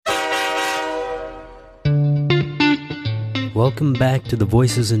Welcome back to the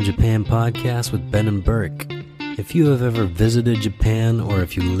Voices in Japan podcast with Ben and Burke. If you have ever visited Japan or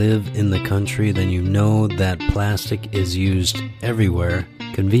if you live in the country, then you know that plastic is used everywhere.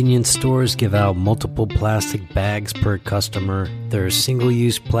 Convenience stores give out multiple plastic bags per customer. There are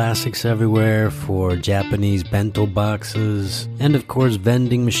single-use plastics everywhere for Japanese bento boxes. And of course,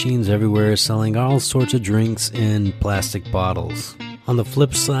 vending machines everywhere selling all sorts of drinks in plastic bottles. On the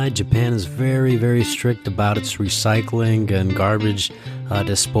flip side, Japan is very, very strict about its recycling and garbage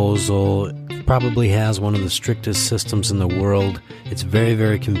disposal. It probably has one of the strictest systems in the world. It's very,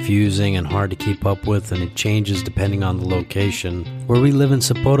 very confusing and hard to keep up with, and it changes depending on the location. Where we live in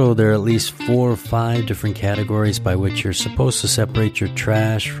Sapporo, there are at least 4 or 5 different categories by which you're supposed to separate your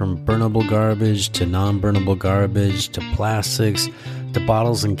trash, from burnable garbage to non-burnable garbage to plastics to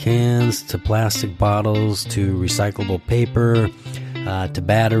bottles and cans to plastic bottles to recyclable paper. To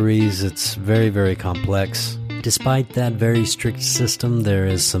batteries. It's very, very complex. Despite that very strict system, there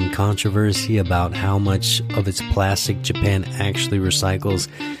is some controversy about how much of its plastic Japan actually recycles,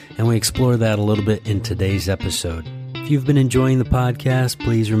 and we explore that a little bit in today's episode. If you've been enjoying the podcast,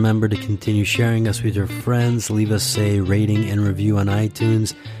 please remember to continue sharing us with your friends, leave us a rating and review on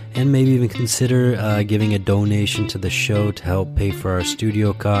iTunes, and maybe even consider giving a donation to the show to help pay for our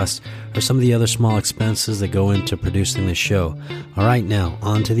studio costs or some of the other small expenses that go into producing the show. All right, now,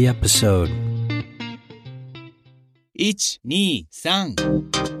 on to the episode. 1, 2,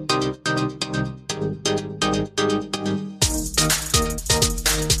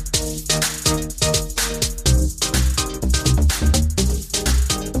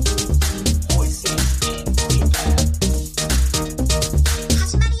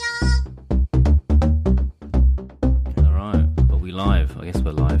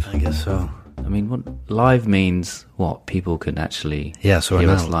 3What live means? What people can actually hear us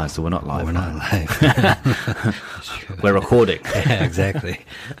live, so we're not live. We're not live. We're recording. Yeah, exactly.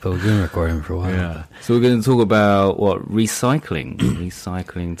 But we've been recording for a while. Yeah. So we're going to talk about recycling.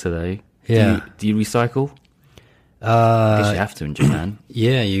 Recycling today. Yeah. Do you recycle? I guess you have to in Japan.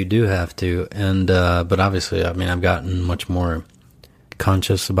 Yeah, you do have to, and but obviously, I mean, I've gotten much more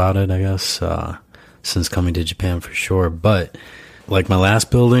conscious about it, I guess, since coming to Japan for sure. But like my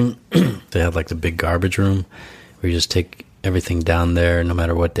last building, they had like the big garbage room where you just take everything down there no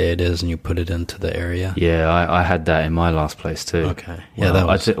matter what day it is and you put it into the area. Yeah, I had that in my last place too. Okay. Yeah,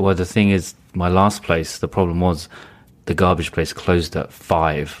 well, the thing is, my last place, the problem was the garbage place closed at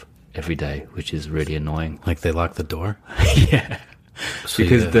 5 every day, which is really annoying. Like they locked the door? Yeah. So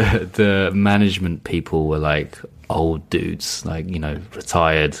because the management people were like old dudes, like, you know,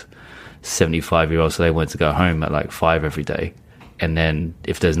 retired 75-year-olds, so they wanted to go home at like 5 every day. And then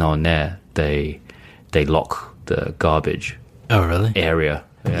if there's no one there, they lock the garbage. Oh, really? Area.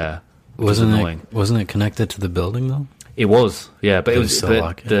 Yeah. Wasn't it connected to the building though? It was, yeah, but it was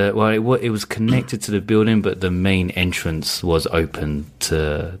it was connected to the building, but the main entrance was open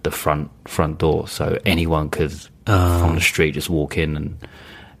to the front door, so anyone could from the street just walk in, and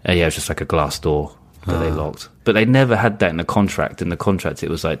it was just like a glass door that they locked. But they never had that in the contract. In the contract, it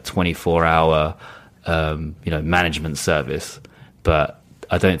was like 24-hour, management service. But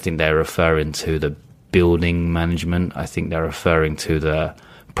I don't think they're referring to the building management. I think they're referring to the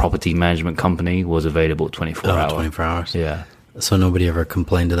property management company was available 24 hours. 24 hours. Yeah. So nobody ever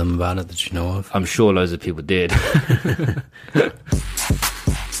complained to them about it that you know of? I'm sure loads of people did.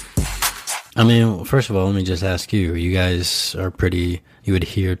 I mean, first of all, let me just ask you. You guys are you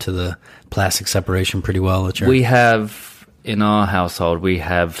adhere to the plastic separation pretty well at your... We have, in our household, we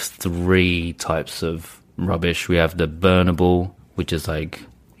have 3 types of rubbish. We have the burnable, which is like,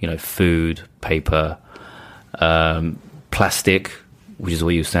 you know, food, paper, plastic, which is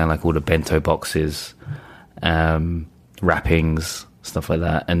what you saying, like all the bento boxes, wrappings, stuff like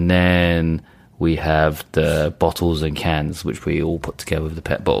that. And then we have the bottles and cans, which we all put together with the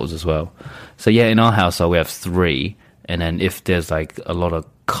PET bottles as well. So yeah, in our household we have 3. And then if there's like a lot of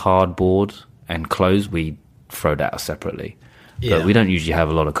cardboard and clothes, we throw that out separately. Yeah. But we don't usually have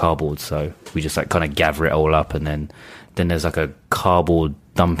a lot of cardboard, so we just like kind of gather it all up, and then there's like a cardboard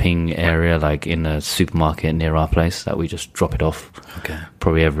dumping area like in a supermarket near our place that we just drop it off. Okay.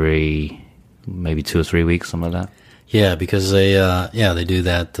 Probably every maybe 2 or 3 weeks, something like that. Yeah, because they do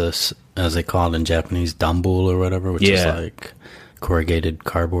that, as they call it in Japanese, danbul or whatever, which is like corrugated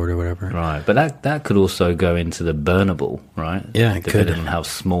cardboard or whatever. Right, but that could also go into the burnable, right? Yeah, it could. Depending on how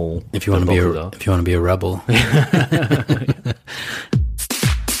small. If you want to be a rebel.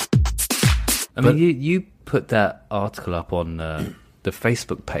 I mean, you put that article up on the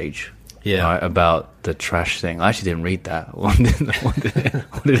Facebook page, right, about the trash thing. I actually didn't read that. What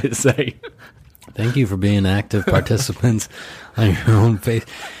did it say? Thank you for being active participants on your own face.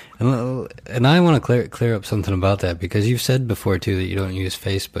 And I want to clear up something about that, because you've said before too that you don't use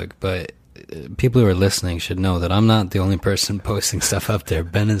Facebook, but people who are listening should know that I'm not the only person posting stuff up there.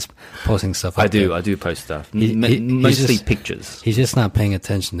 Ben is posting stuff up there. I do post stuff. Mostly pictures. He's just not paying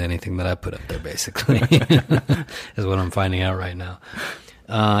attention to anything that I put up there, basically, is what I'm finding out right now.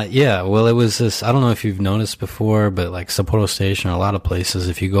 Yeah, well, it was this, I don't know if you've noticed before, but like Sapporo Station or a lot of places,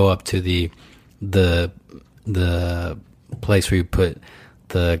 if you go up to the place where you put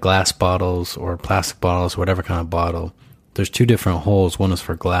the glass bottles or plastic bottles, whatever kind of bottle, there's two different holes. One is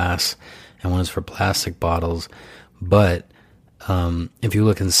for glass and one is for plastic bottles. But if you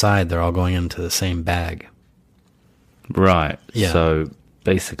look inside, they're all going into the same bag. Right. Yeah. So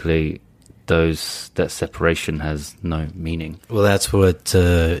basically, that separation has no meaning. Well, that's what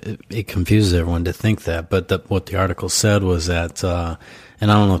it confuses everyone to think that. But what the article said was that, and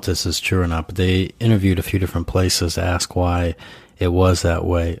I don't know if this is true or not, but they interviewed a few different places to ask why it was that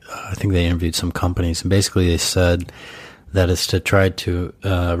way. I think they interviewed some companies, and basically they said that it's to try to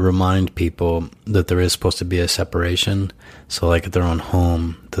remind people that there is supposed to be a separation. So like at their own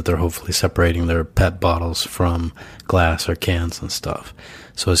home, that they're hopefully separating their PET bottles from glass or cans and stuff.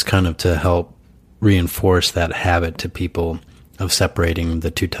 So it's kind of to help reinforce that habit to people of separating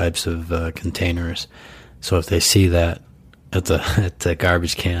the two types of containers. So if they see that at the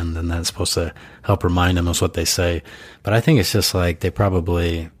garbage can, then that's supposed to help remind them of what they say. But I think it's just like they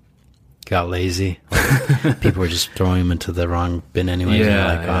probably got lazy. People were just throwing them into the wrong bin anyway.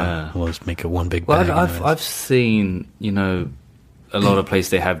 Yeah, we'll just make it one big bag. Well, I've seen, a lot of places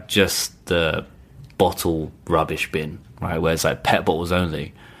they have just the bottle rubbish bin, right, where it's like PET bottles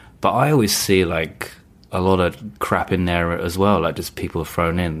only. But I always see like a lot of crap in there as well, like just people have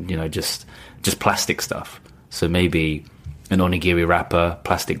thrown in, just plastic stuff. So maybe an onigiri wrapper,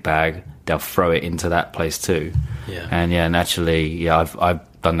 plastic bag, they'll throw it into that place too. Yeah. And naturally, I've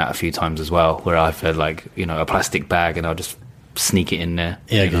done that a few times as well, where I've had like, a plastic bag and I'll just sneak it in there.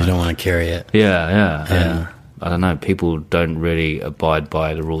 Yeah, because you don't want to carry it. Yeah. And I don't know, people don't really abide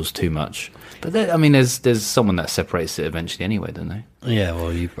by the rules too much. But there's someone that separates it eventually anyway, don't they? Yeah,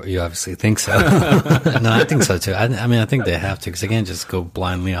 well, you obviously think so. No, I think so too. I think they have to, because they can't just go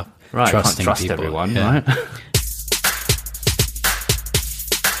blindly off trusting can't trust people. Everyone, yeah.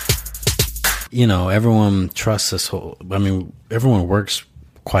 Right? Everyone trusts this whole... everyone works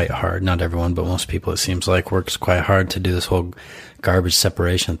quite hard. Not everyone, but most people, it seems like, works quite hard to do this whole garbage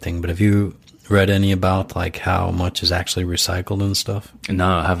separation thing. But have you read any about, like, how much is actually recycled and stuff?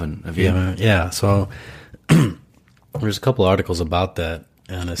 No, I haven't. Have you? Yeah, so there's a couple articles about that.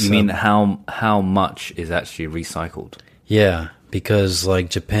 And it's, you mean how much is actually recycled? Yeah, because, like,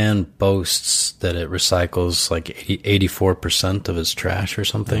 Japan boasts that it recycles, like, 84% of its trash or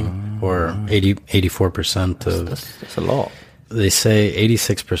something, or 84% of... That's a lot. They say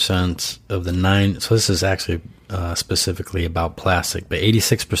 86% of the so this is actually specifically about plastic, but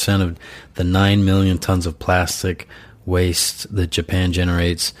 86% of the 9 million tons of plastic waste that Japan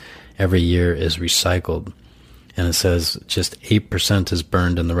generates every year is recycled. And it says just 8% is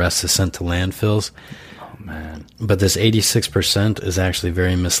burned and the rest is sent to landfills. Man. But this 86% is actually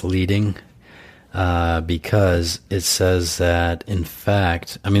very misleading because it says that, in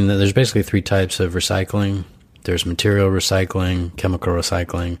fact, there's basically three types of recycling. There's material recycling, chemical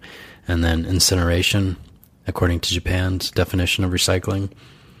recycling, and then incineration, according to Japan's definition of recycling.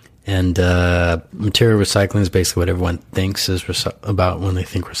 And material recycling is basically what everyone thinks is about when they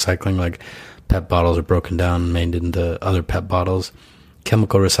think recycling, like PET bottles are broken down and made into other PET bottles.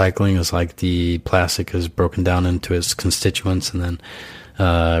 Chemical recycling is like the plastic is broken down into its constituents and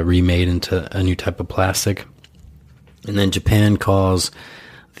then remade into a new type of plastic. And then Japan calls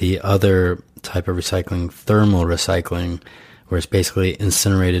the other type of recycling thermal recycling, where it's basically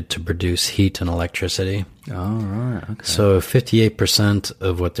incinerated to produce heat and electricity. Oh, right. Okay. So 58%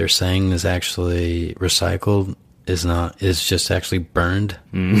 of what they're saying is actually recycled is just actually burned.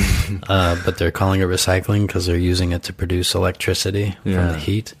 But they're calling it recycling because they're using it to produce electricity from the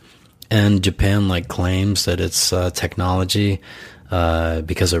heat. And Japan claims that it's technology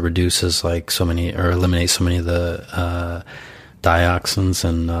because it reduces eliminates so many of the dioxins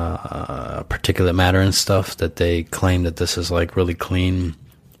and particulate matter and stuff, that they claim that this is really clean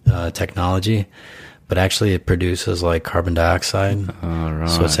technology, but actually it produces carbon dioxide. Right.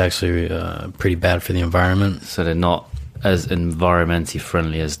 So it's actually pretty bad for the environment. So they're not as environmentally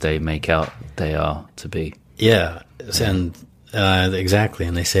friendly as they make out they are to be. Yeah. And exactly,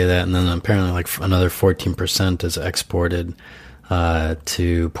 and they say that, and then apparently another 14% is exported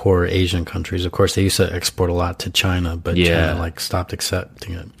to poor Asian countries. Of course, they used to export a lot to China, but China like stopped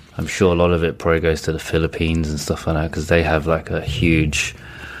accepting it. I'm sure a lot of it probably goes to the Philippines and stuff like that, because they have like a huge,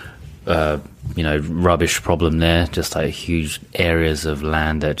 rubbish problem there. Just like huge areas of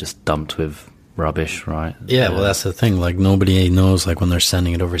land that are just dumped with rubbish, right? Yeah, well, that's the thing. Like, nobody knows, like, when they're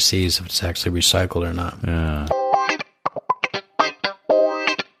sending it overseas, if it's actually recycled or not. Yeah.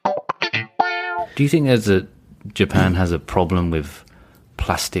 Do you think Japan has a problem with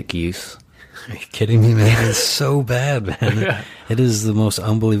plastic use? Are you kidding me, man? It's so bad, man. Yeah. It is the most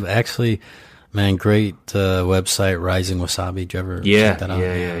unbelievable. Actually, man, great website, Rising Wasabi. Did you ever check that out?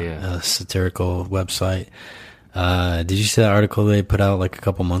 Yeah. Satirical website. Did you see that article they put out like a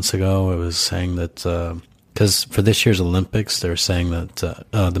couple months ago? It was saying that because for this year's Olympics, they're saying that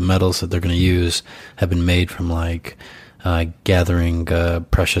the medals that they're going to use have been made from like gathering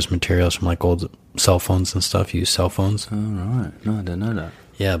precious materials from like old cell phones and stuff. Used cell phones. Oh, right. No, I didn't know that.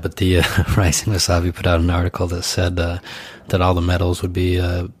 Yeah, but the Rising Wasabi put out an article that said that all the medals would be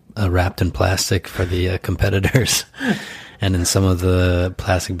wrapped in plastic for the competitors. And in some of the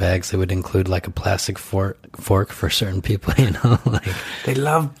plastic bags, they would include like a plastic fork for certain people, you know? Like, they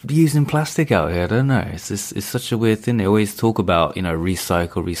love using plastic out here, don't they? It's such a weird thing. They always talk about,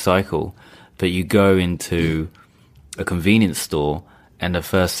 recycle. But you go into a convenience store and the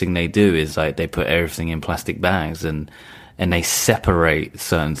first thing they do is like they put everything in plastic bags and they separate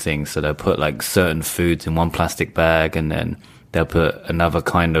certain things. So they'll put like certain foods in one plastic bag, and then they'll put another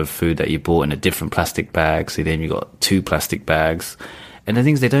kind of food that you bought in a different plastic bag. So then you got 2 plastic bags. And the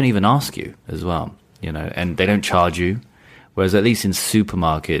things they don't even ask you as well, and they don't charge you. Whereas at least in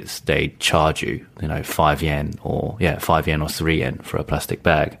supermarkets, they charge you, 5 yen or 3 yen for a plastic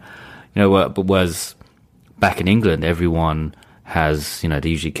bag. But whereas back in England, everyone has, they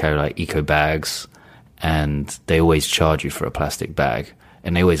usually carry like eco bags, and they always charge you for a plastic bag.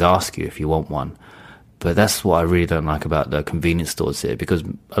 And they always ask you if you want one. But that's what I really don't like about the convenience stores here, because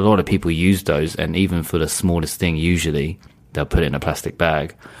a lot of people use those, and even for the smallest thing, usually they'll put it in a plastic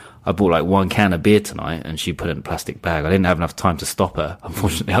bag. I bought like 1 can of beer tonight, and she put it in a plastic bag. I didn't have enough time to stop her.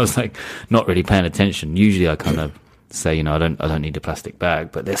 Unfortunately, I was like not really paying attention. Usually, I kind of say, I don't need a plastic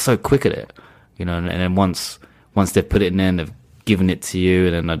bag, but they're so quick at it, and then once they've put it in there, and they've given it to you,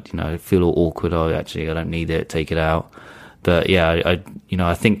 and then I feel all awkward. Oh, actually, I don't need it. Take it out. But yeah,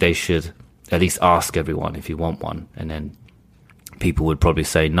 I think they should at least ask everyone if you want one, and then people would probably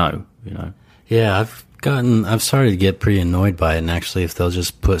say no, Yeah, I've started to get pretty annoyed by it, and actually if they'll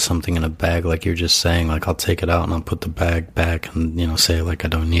just put something in a bag, like you're just saying, like I'll take it out and I'll put the bag back and, say like I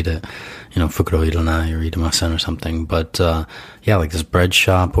don't need it, fukuro iranai or itamasen or something. But, like this bread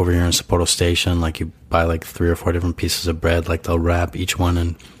shop over here in Sapporo Station, like you buy like 3 or 4 different pieces of bread, like they'll wrap each one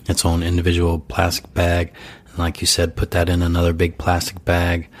in its own individual plastic bag. And like you said, put that in another big plastic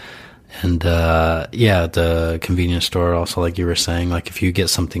bag. And, the convenience store also, like you were saying, like if you get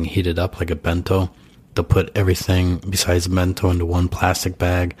something heated up, like a bento, they'll put everything besides the bento into one plastic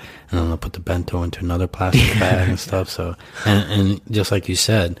bag, and then they'll put the bento into another plastic bag and stuff. So, and just like you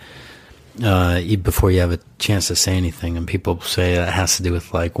said, before you have a chance to say anything, and people say that has to do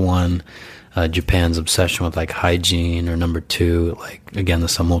with like one, Japan's obsession with like hygiene, or number 2, like again, the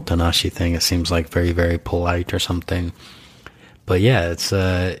samotanashi thing. It seems like very, very polite or something. But yeah, it's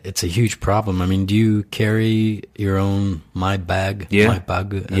a huge problem. I mean, do you carry your own my bag? Yeah, my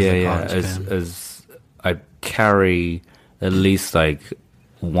bag. As I carry at least like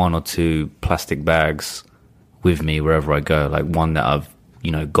 1 or 2 plastic bags with me wherever I go. Like one that I've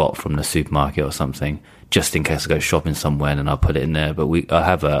got from the supermarket or something, just in case I go shopping somewhere, and I'll put it in there. But I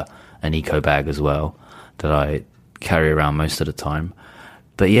have an eco bag as well that I carry around most of the time.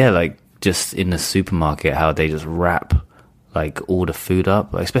 But yeah, like just in the supermarket, how they just wrap like all the food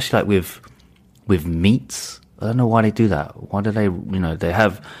up, especially like with meats. I don't know why they do that. Why do they, they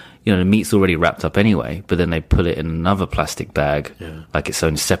have, the meat's already wrapped up anyway, but then they put it in another plastic bag, like its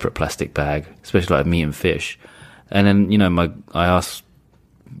own separate plastic bag, especially like meat and fish. And then, I asked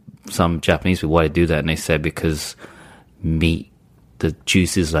some Japanese people why they do that, and they said because meat, the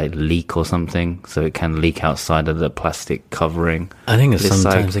juices like leak or something, so it can leak outside of the plastic covering. I think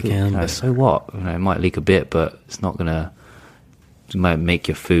sometimes it can. So what? It might leak a bit, but it's not gonna. It might make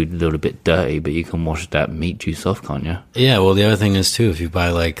your food a little bit dirty, but you can wash that meat juice off, can't you? Yeah, well, the other thing is, too, if you buy,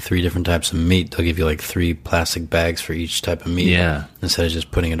 like, 3 different types of meat, they'll give you, like, 3 plastic bags for each type of meat. Yeah. Instead of just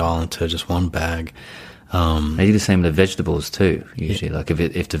putting it all into just one bag. They do the same with the vegetables, too, usually. Yeah. Like,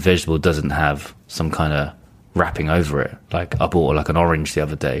 if the vegetable doesn't have some kind of wrapping over it. Like, I bought, like, an orange the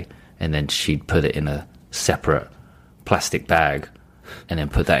other day, and then she'd put it in a separate plastic bag and then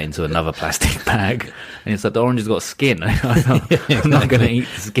put that into another plastic bag. And it's like the orange has got skin. I'm not going to eat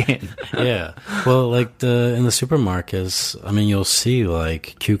the skin. Yeah. Well, like in the supermarkets, I mean, you'll see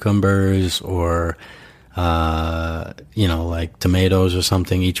like cucumbers or, like tomatoes or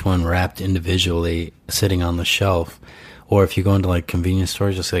something, each one wrapped individually sitting on the shelf. Or if you go into like convenience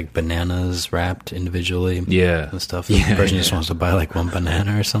stores, just like bananas wrapped individually. Yeah. And stuff. The person just wants to buy like one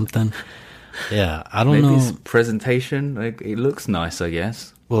banana or something. Yeah. I don't know. Maybe it's presentation. Like, it looks nice, I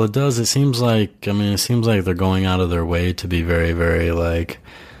guess. Well, it does. It seems like they're going out of their way to be very, very like,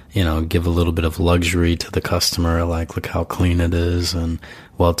 give a little bit of luxury to the customer. Like, look how clean it is and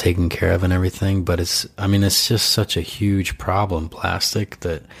well taken care of and everything. But it's just such a huge problem, plastic,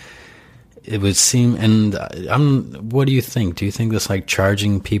 that it would seem. And what do you think? Do you think this like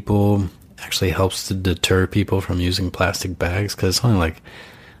charging people actually helps to deter people from using plastic bags? Because it's only like,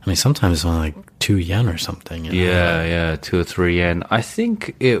 sometimes it's only like 2 yen or something. Yeah, 2 or 3 yen. I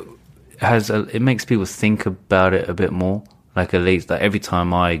think it makes people think about it a bit more. Like, at least like every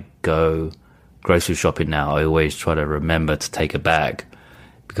time I go grocery shopping now, I always try to remember to take a bag,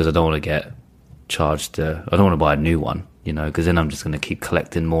 because I don't want to get charged. I don't want to buy a new one, because then I'm just going to keep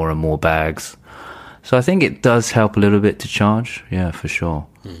collecting more and more bags. So I think it does help a little bit to charge. Yeah, for sure.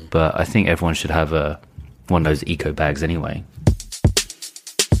 But I think everyone should have one of those eco bags anyway.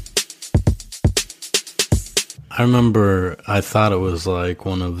 I remember I thought it was like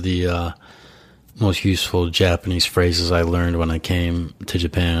one of the most useful Japanese phrases I learned when I came to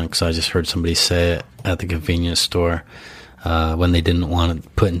Japan, because I just heard somebody say it at the convenience store when they didn't want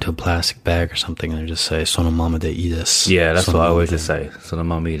it put into a plastic bag or something. They just say "sonomama de ii desu." Yeah, that's what I always just say.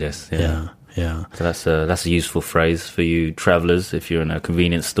 "Sonomama ii desu." Yeah. So that's a useful phrase for you travelers. If you're in a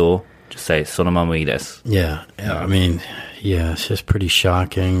convenience store, just say "sonomama ii desu." Yeah. It's just pretty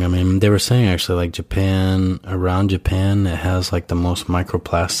shocking. They were saying actually, like around Japan, it has like the most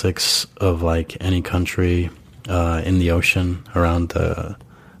microplastics of like any country in the ocean around the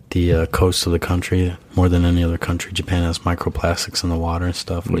coast of the country. More than any other country, Japan has microplastics in the water and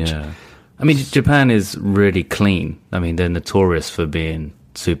stuff. Japan is really clean. They're notorious for being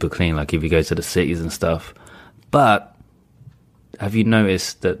super clean, like if you go to the cities and stuff. But have you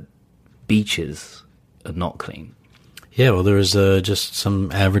noticed that beaches are not clean? Yeah, well, there was just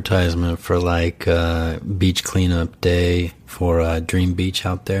some advertisement for like beach cleanup day for Dream Beach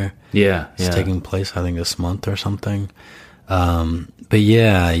out there. Yeah, it's taking place, I think, this month or something. But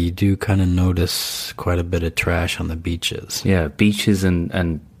yeah, you do kind of notice quite a bit of trash on the beaches. Yeah, beaches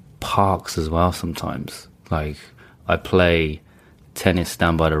and parks as well sometimes. Like, I play tennis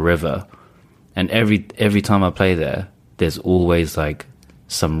down by the river, and every time I play there, there's always like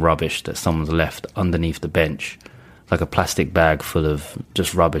some rubbish that someone's left underneath the bench. Like a plastic bag full of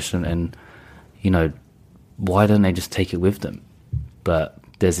just rubbish, and why don't they just take it with them? But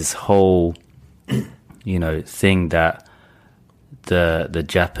there's this whole thing that the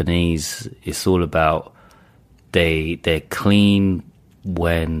Japanese, it's all about they're clean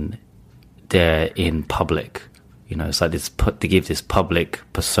when they're in public. It's like they give this public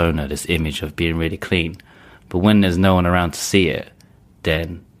persona, this image of being really clean, but when there's no one around to see it,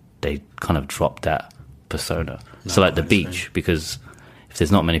 then they kind of drop that persona. So like the beach, because if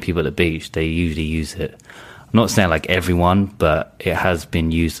there's not many people at the beach, they usually use it. I'm not saying like everyone, but it has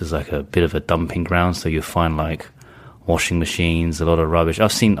been used as like a bit of a dumping ground. So you'll find like washing machines, a lot of rubbish.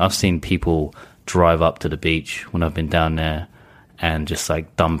 I've seen people drive up to the beach when I've been down there and just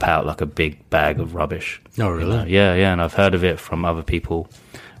like dump out like a big bag of rubbish. Oh, really? Yeah. And I've heard of it from other people.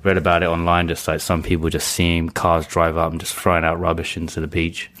 Read about it online, just like some people just seeing cars drive up and just throwing out rubbish into the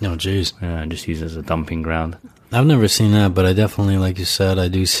beach. Oh, jeez. Yeah, and just use it as a dumping ground. I've never seen that, but I definitely, like you said, I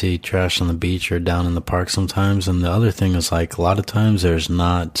do see trash on the beach or down in the park sometimes. And the other thing is, like, a lot of times there's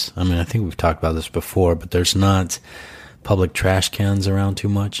not, I think we've talked about this before, but there's not public trash cans around too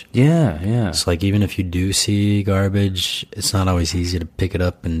much. Yeah. It's like, even if you do see garbage, it's not always easy to pick it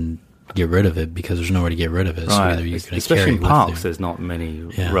up and get rid of it, because there's nowhere to get rid of it. Right. So either you're going to especially carry in parks, there's not many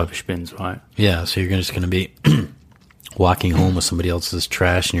rubbish bins, right? Yeah, so you're just going to be walking home with somebody else's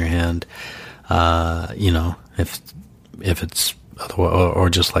trash in your hand, if it's, or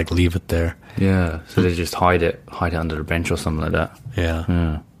just like leave it there. Yeah, so they just hide it under the bench or something like that.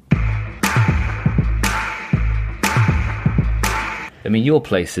 Yeah. Your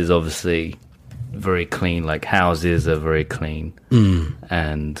place is obviously very clean. Like, houses are very clean,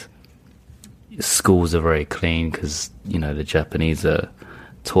 and schools are very clean, because the Japanese are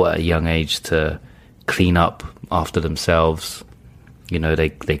taught at a young age to clean up after themselves.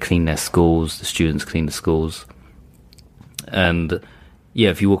 They clean their schools, the students clean the schools. And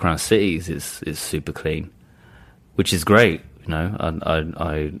if you walk around cities, it's super clean, which is great. You know,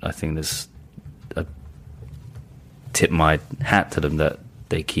 I think I tip my hat to them that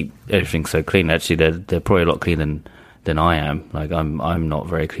they keep everything so clean. Actually, they're probably a lot cleaner than I am. Like I'm not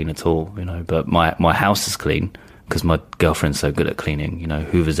very clean at all, you know. But my house is clean because my girlfriend's so good at cleaning. You know,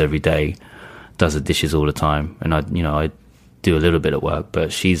 hoovers every day, does the dishes all the time, and I do a little bit of work,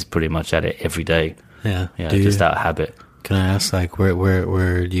 but she's pretty much at it every day. Yeah, just out of habit. Can I ask, like,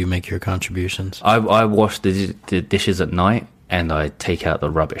 where do you make your contributions? I wash the dishes at night, and I take out the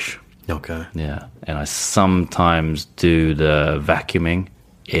rubbish. Okay. Yeah, and I sometimes do the vacuuming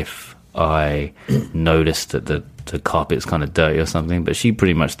if I notice that the carpet's kind of dirty or something. But she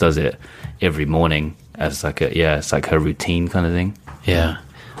pretty much does it every morning as like it's like her routine kind of thing. Yeah,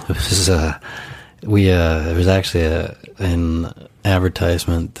 it was there was actually an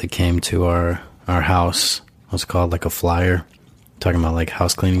advertisement that came to our house. What's called like a flyer, talking about like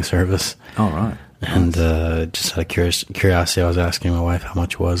house cleaning service. Oh, right. And just out of curiosity, I was asking my wife how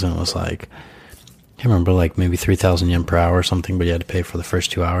much it was, and it was like, I can't remember, like maybe 3,000 yen per hour or something, but you had to pay for the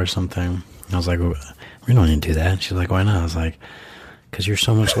first 2 hours or something. And I was like, we don't need to do that. And she's like, why not? I was like, because you're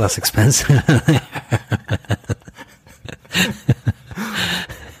so much less expensive.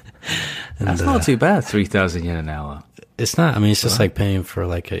 That's not too bad, 3,000 yen an hour. It's not. I mean, it's just like paying for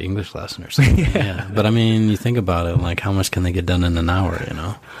like an English lesson or something. Yeah. But I mean, you think about it, like how much can they get done in an hour, you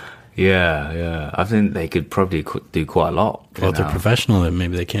know? Yeah. I think they could probably do quite a lot. Well, if they're professional, then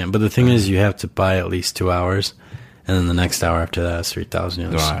maybe they can. But the thing is, you have to buy at least 2 hours, and then the next hour after that is 3,000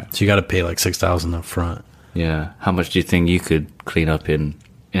 yen. Right. So you got to pay like 6,000 up front. Yeah. How much do you think you could clean up in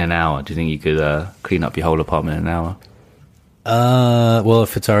an hour? Do you think you could clean up your whole apartment in an hour? Well,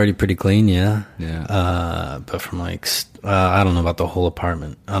 if it's already pretty clean, yeah. Yeah. But from like, I don't know about the whole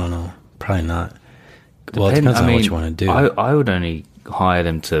apartment. I don't know. Probably not. Well, it depends on what you want to do. I would only hire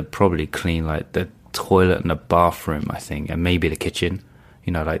them to probably clean like the toilet and the bathroom, I think, and maybe the kitchen.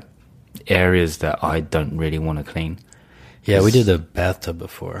 You know, like areas that I don't really want to clean. Yeah, we did the bathtub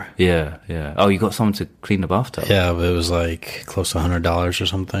before. Yeah. Oh, you got someone to clean the bathtub? Yeah, but it was like close to $100 or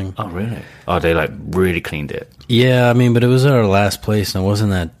something. Oh, really? Oh, they like really cleaned it? Yeah, I mean, but it was our last place, and it wasn't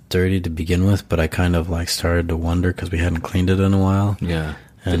that dirty to begin with, but I kind of like started to wonder because we hadn't cleaned it in a while. Yeah.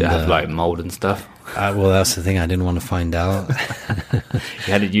 Did it have like mold and stuff? Well, that's the thing. I didn't want to find out. You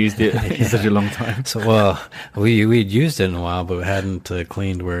hadn't used it in such a long time. So, well, we'd used it in a while, but we hadn't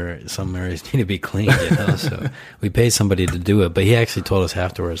cleaned where some areas need to be cleaned, you know. So we paid somebody to do it, but he actually told us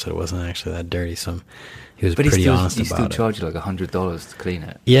afterwards that it wasn't actually that dirty. So he was pretty honest about it. He still charged you like $100 to clean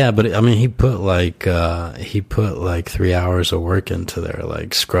it. Yeah, but I mean, he put like 3 hours of work into there,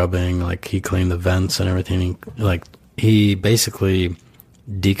 like scrubbing. Like he cleaned the vents and everything. Like he basically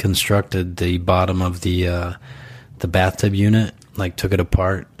deconstructed the bottom of the bathtub unit, like took it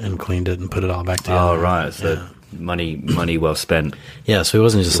apart and cleaned it and put it all back together. Oh, right. So money well spent. Yeah, so he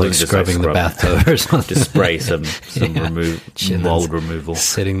wasn't just like scrubbing the bathtub or something. Just spray some mold removal.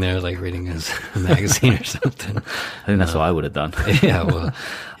 Sitting there like reading his magazine or something. I think that's what I would have done. Yeah, well,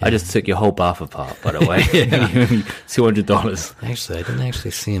 I just took your whole bath apart, by the way. $200. Actually, I didn't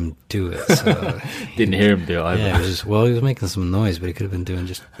actually see him do it. So didn't hear him do it either. Yeah, he was making some noise, but he could have been doing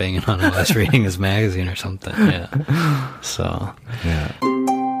just banging on while I was reading his magazine or something. Yeah. So. Yeah.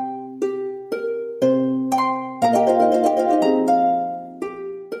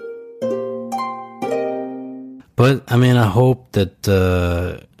 But I mean, I hope that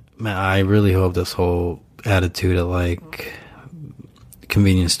I really hope this whole attitude of like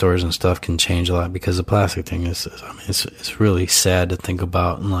convenience stores and stuff can change a lot, because the plastic thing is, I mean, it's really sad to think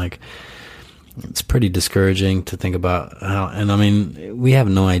about, and like it's pretty discouraging to think about how. And I mean, we have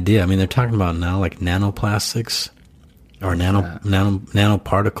no idea. I mean, they're talking about now like nanoplastics or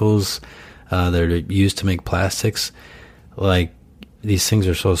nanoparticles that are used to make plastics. Like these things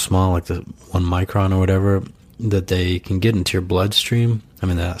are so small, like the 1 micron or whatever, that they can get into your bloodstream. I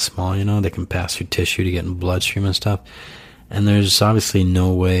mean, they're that small, you know, they can pass through tissue to get in bloodstream and stuff. And there's obviously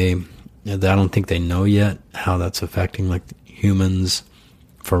no way, I don't think they know yet how that's affecting like humans,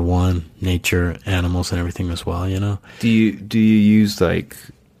 for one, nature, animals, and everything as well, you know. Do you use like,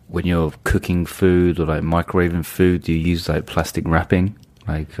 when you're cooking food or like microwaving food, do you use like plastic wrapping,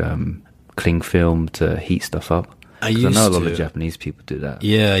 like cling film to heat stuff up? I know a lot of Japanese people do that.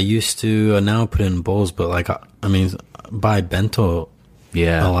 Yeah, I used to. Now I put it in bowls, but like, I mean, buy bento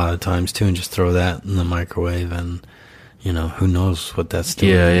a lot of times too, and just throw that in the microwave, and you know, who knows what that's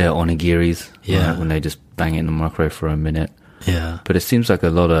doing. Yeah, onigiris. Yeah, right, when they just bang it in the microwave for a minute. Yeah, but it seems like a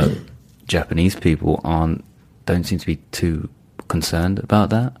lot of Japanese people don't seem to be too concerned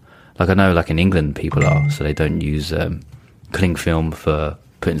about that. Like I know, like in England, people are, so they don't use cling film for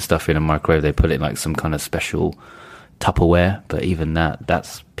putting stuff in a microwave. They put it in like some kind of special Tupperware, but even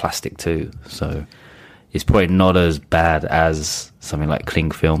that's plastic too. So it's probably not as bad as something like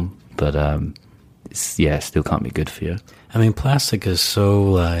cling film, but it still can't be good for you. I mean, plastic is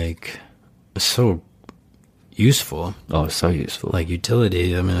so useful. Oh, it's so useful. Like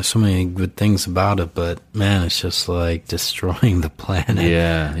utility. I mean, there's so many good things about it, but man, it's just like destroying the planet.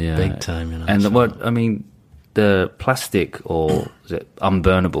 Yeah. Big time, you know. And the plastic, or is it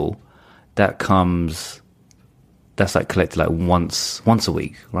unburnable, that's like collected like once a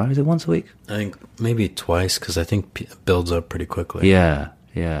week, right? Is it once a week? I think maybe twice, because I think it builds up pretty quickly. Yeah.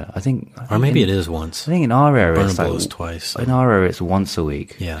 I think maybe it is once. I think in our area it's like twice. So. In our area it's once a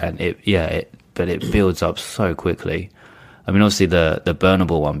week. Yeah. And but it builds up so quickly. I mean, obviously the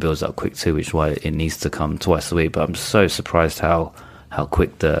burnable one builds up quick too, which is why it needs to come twice a week. But I'm so surprised how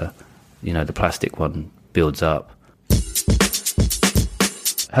quick the plastic one builds up.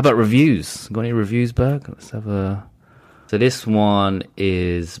 How about reviews? Got any reviews, Berg? Let's have a. So this one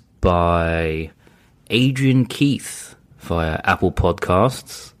is by Adrian Keith via Apple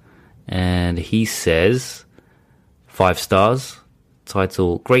Podcasts, and he says 5 stars.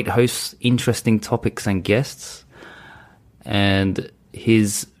 Title: Great hosts, interesting topics and guests. And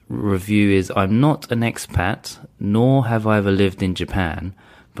his review is: I'm not an expat, nor have I ever lived in Japan,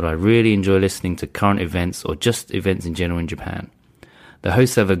 but I really enjoy listening to current events or just events in general in Japan. The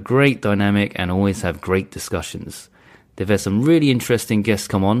hosts have a great dynamic and always have great discussions. They've had some really interesting guests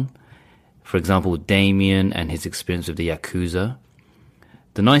come on. For example, Damien and his experience with the Yakuza.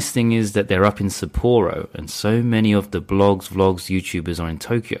 The nice thing is that they're up in Sapporo, and so many of the blogs, vlogs, YouTubers are in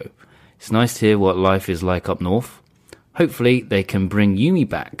Tokyo. It's nice to hear what life is like up north. Hopefully they can bring Yumi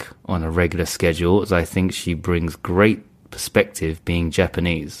back on a regular schedule, as I think she brings great perspective being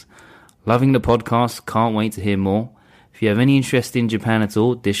Japanese. Loving the podcast, can't wait to hear more. If you have any interest in Japan at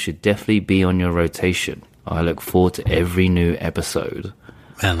all, this should definitely be on your rotation. I look forward to every new episode.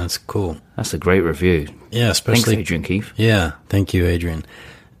 Man, that's cool. That's a great review. Yeah, especially... Thanks, Adrian Keith. Yeah, thank you, Adrian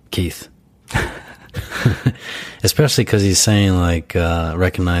Keith. Especially because he's saying, like,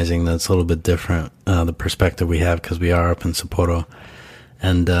 recognizing that it's a little bit different, the perspective we have, because we are up in Sapporo.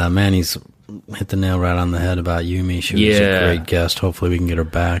 And, man, he's hit the nail right on the head about Yumi. She was a great guest. Hopefully we can get her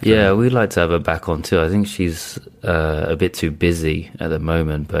back. Yeah, we'd like to have her back on too. I think she's a bit too busy at the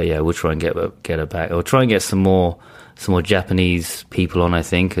moment, but yeah, we'll try and get her back. We'll try and get some more Japanese people on, I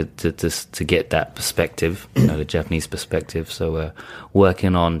think, to get that perspective, the Japanese perspective. So we're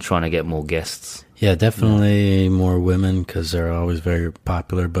working on trying to get more guests. Yeah, definitely more women, because they're always very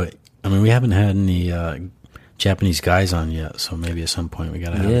popular. But I mean, we haven't had any Japanese guys on yet, so maybe at some point we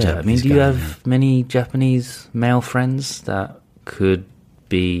gotta have a Japanese guy. I mean, do you have many Japanese male friends that could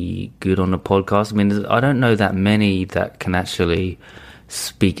be good on the podcast? I mean, I don't know that many that can actually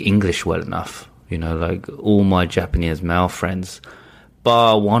speak English well enough. Like all my Japanese male friends,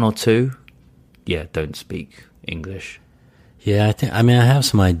 bar 1 or 2, don't speak English. Yeah, I have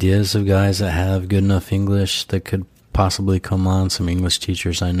some ideas of guys that have good enough English that could possibly come on, some English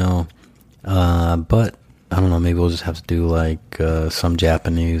teachers I know. But I don't know, maybe we'll just have to do like some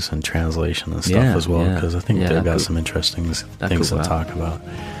Japanese and translation and stuff as well, because I think they've got some interesting things to talk about.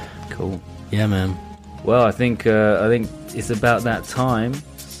 Cool. Yeah, man. Well, I think it's about that time.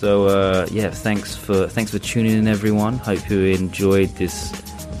 So thanks for tuning in, everyone. Hope you enjoyed this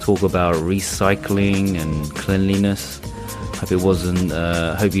talk about recycling and cleanliness. Hope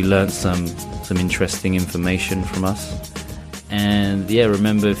you learned some interesting information from us. And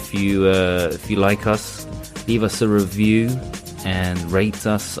remember, if you like us, leave us a review and rate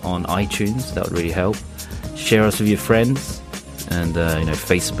us on iTunes. That would really help. Share us with your friends, and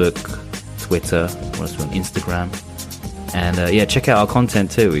Facebook, Twitter, or on Instagram. And check out our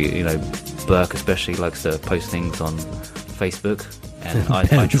content too. Burke especially likes to post things on Facebook, and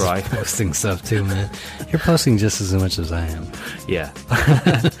I try posting stuff too, man. You're posting just as much as I am. Yeah.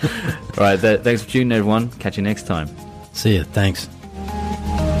 All right. Thanks for tuning in, everyone. Catch you next time. See ya. Thanks.